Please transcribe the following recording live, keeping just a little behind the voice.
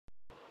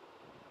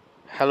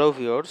Hello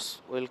viewers,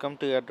 welcome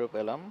to Airdrop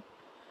Alarm.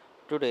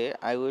 Today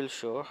I will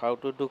show how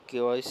to do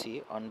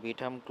KYC on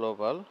Bithumb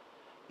Global.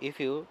 If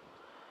you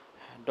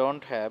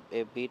don't have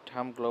a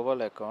Bithumb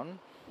Global account,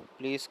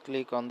 please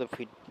click on the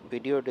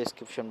video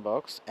description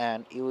box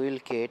and you will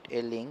get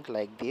a link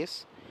like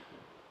this.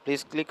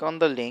 Please click on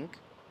the link.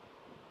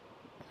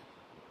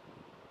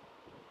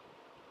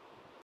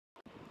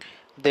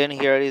 Then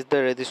here is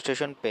the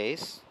registration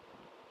page.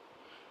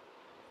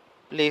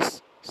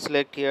 Please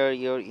select here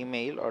your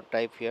email or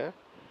type here.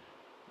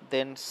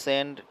 Then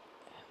send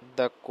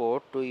the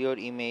code to your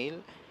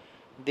email.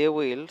 They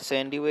will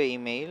send you an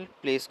email.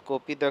 Please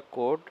copy the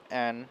code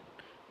and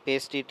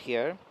paste it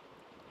here.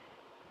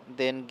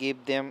 Then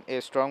give them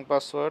a strong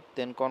password,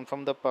 then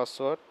confirm the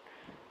password,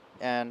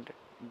 and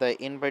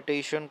the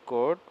invitation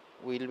code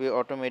will be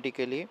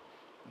automatically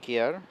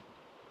here.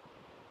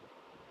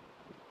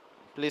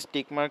 Please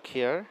tick mark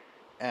here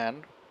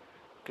and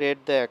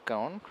create the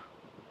account.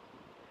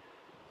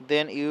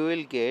 Then you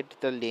will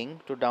get the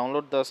link to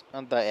download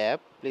the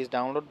app. Please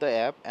download the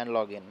app and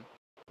log in.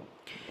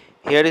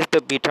 Here is the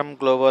Bithumb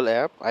Global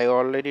app. I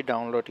already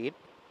downloaded it,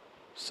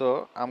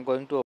 so I'm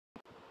going to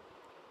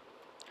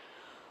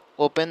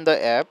open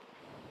the app.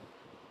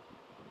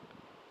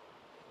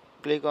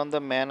 Click on the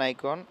man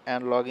icon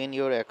and log in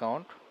your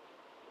account.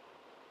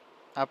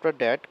 After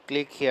that,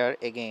 click here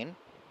again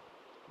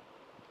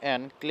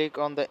and click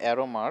on the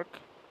arrow mark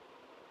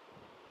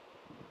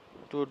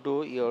to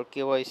do your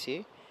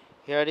KYC.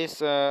 Here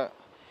is a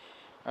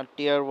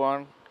tier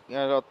 1,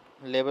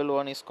 level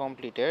 1 is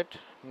completed.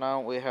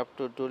 Now we have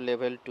to do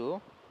level 2.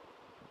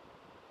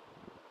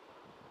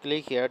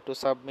 Click here to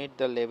submit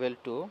the level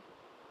 2.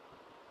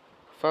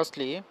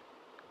 Firstly,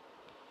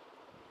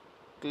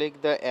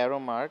 click the arrow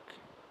mark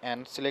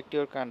and select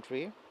your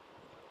country.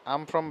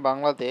 I'm from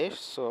Bangladesh,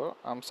 so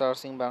I'm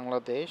searching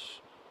Bangladesh.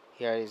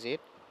 Here is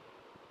it.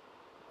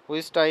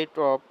 Which type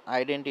of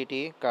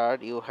identity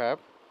card you have?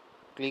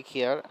 Click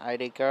here,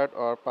 ID card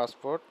or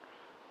passport.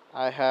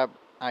 I have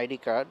ID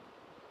card.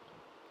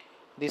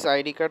 This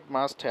ID card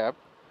must have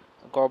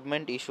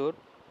government issued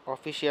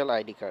official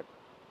ID card.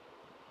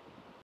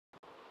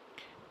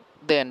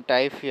 Then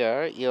type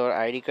here your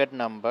ID card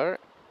number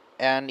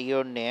and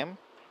your name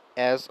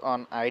as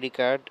on ID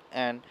card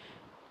and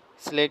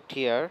select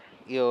here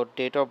your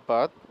date of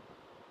birth,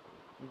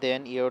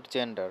 then your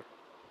gender.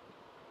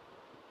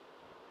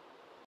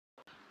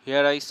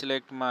 Here I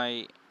select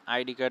my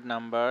ID card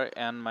number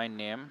and my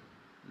name.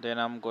 Then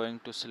I'm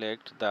going to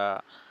select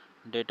the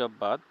date of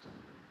birth.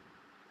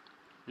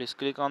 Please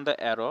click on the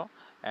arrow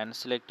and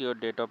select your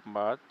date of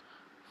birth.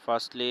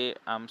 Firstly,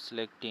 I'm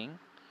selecting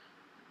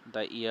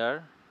the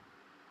year.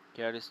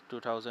 Here is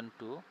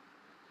 2002.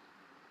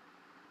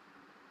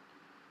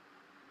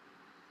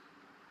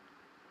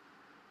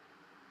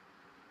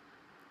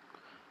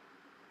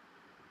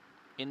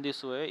 In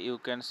this way you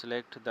can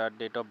select the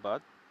date of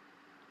birth.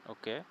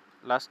 Okay,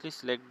 lastly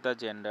select the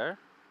gender,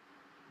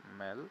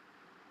 male.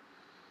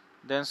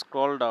 Then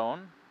scroll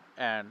down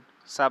and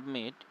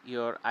submit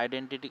your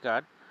identity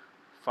card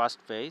first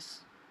page.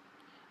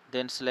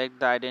 Then select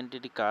the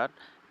identity card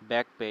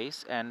back page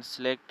and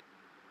select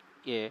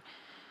a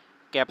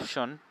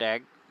caption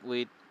tag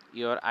with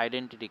your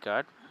identity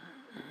card.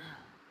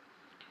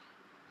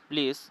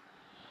 Please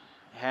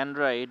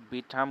handwrite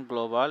Bithumb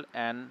Global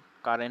and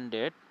current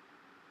date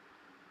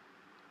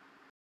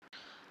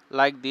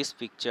like this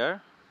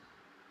picture.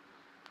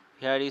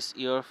 Here is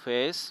your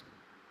face.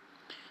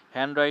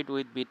 Handwrite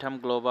with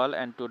Bithumb Global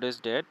and today's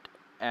date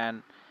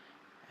and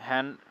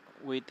hand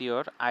with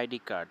your ID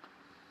card.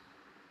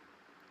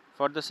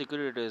 For the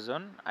security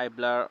reason, I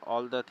blur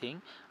all the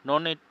thing. No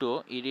need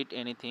to edit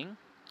anything.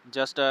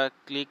 Just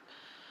click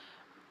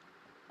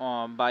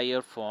by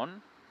your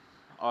phone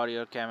or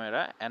your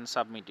camera and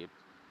submit it.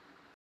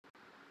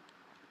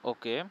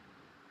 Okay.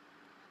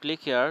 Click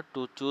here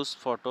to choose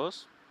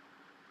photos.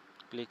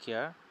 Click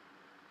here.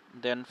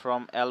 Then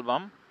from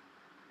album,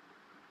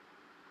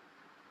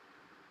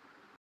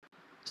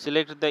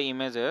 select the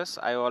images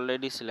I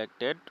already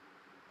selected.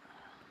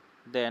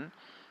 Then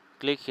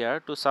click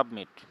here to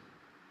submit.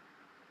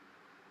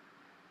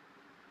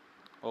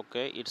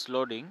 Okay, it's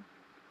loading.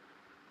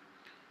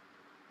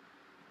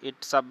 It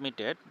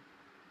submitted.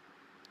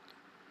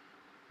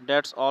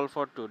 That's all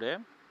for today.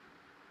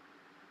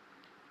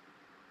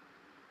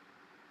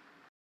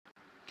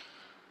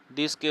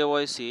 This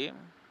KYC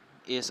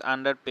is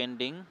under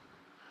pending.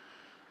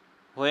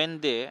 When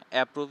they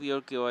approve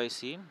your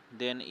KYC,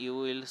 then you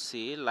will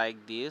see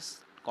like this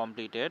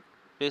completed.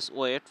 Please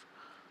wait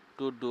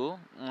to do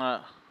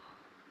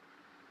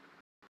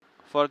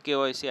for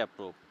KYC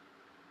approve.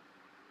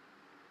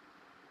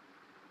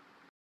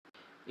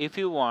 If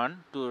you want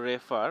to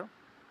refer,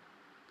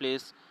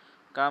 please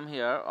come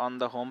here on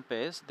the home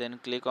page, then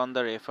click on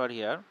the refer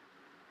here.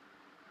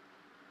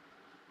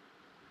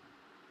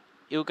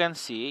 You can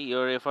see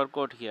your refer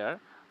code here,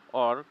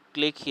 or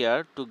click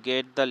here to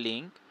get the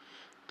link.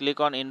 Click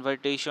on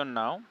invitation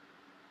now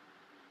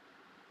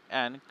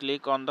and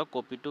click on the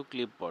copy to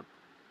clipboard.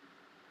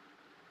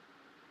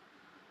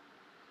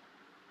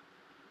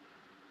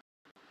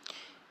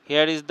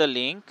 Here is the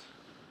link.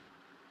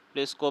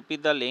 Please copy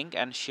the link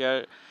and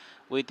share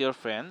with your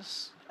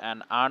friends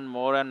and earn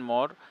more and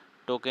more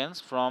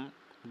tokens from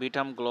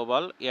Bithumb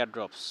Global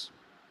airdrops.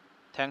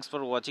 Thanks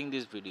for watching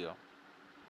this video.